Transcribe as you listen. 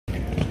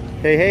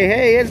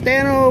Hey, it's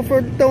Dano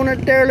for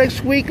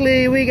Derelicts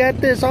Weekly. We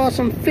got this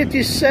awesome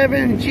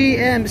 57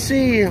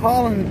 GMC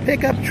Haulin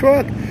pickup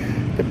truck.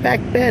 The back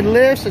bed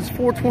lifts, it's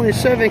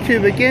 427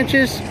 cubic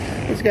inches.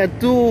 It's got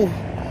dual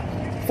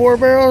 4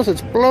 barrels,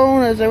 it's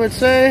blown, as I would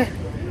say.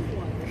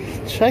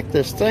 Check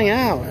this thing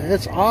out,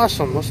 it's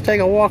awesome. Let's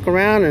take a walk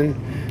around and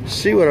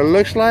see what it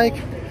looks like.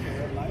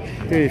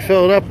 Here you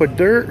fill it up with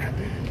dirt.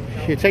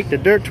 You take the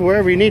dirt to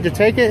wherever you need to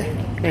take it,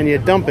 and you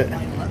dump it.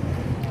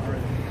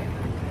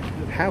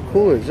 How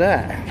cool is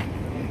that?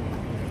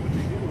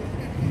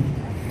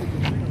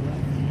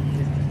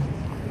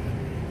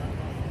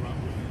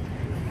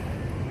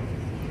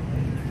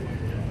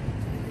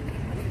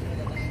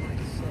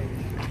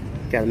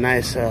 Got a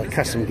nice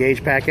custom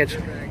gauge package.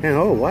 And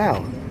oh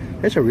wow,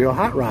 it's a real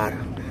hot rod.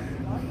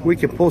 We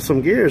can pull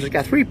some gears. It's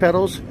got 3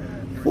 pedals,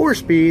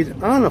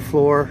 4-speed on the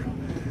floor.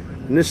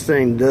 And this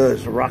thing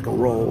does rock and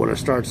roll when it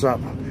starts up.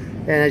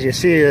 And as you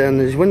see in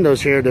these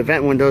windows here, the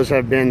vent windows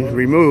have been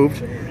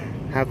removed.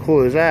 How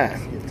cool is that?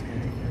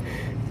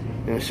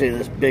 You see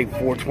this big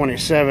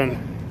 427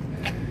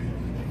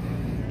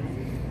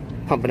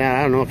 pumping out,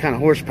 I don't know what kind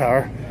of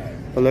horsepower,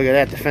 but look at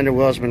that, the fender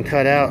well has been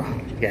cut out,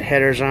 got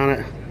headers on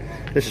it.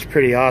 This is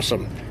pretty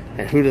awesome.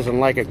 And who doesn't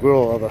like a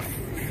grill of a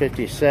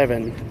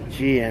 57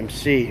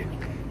 GMC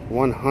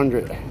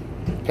 100?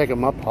 Pick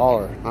them up,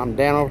 holler. I'm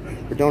Dano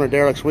for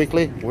Derelicts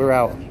Weekly. We're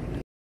out.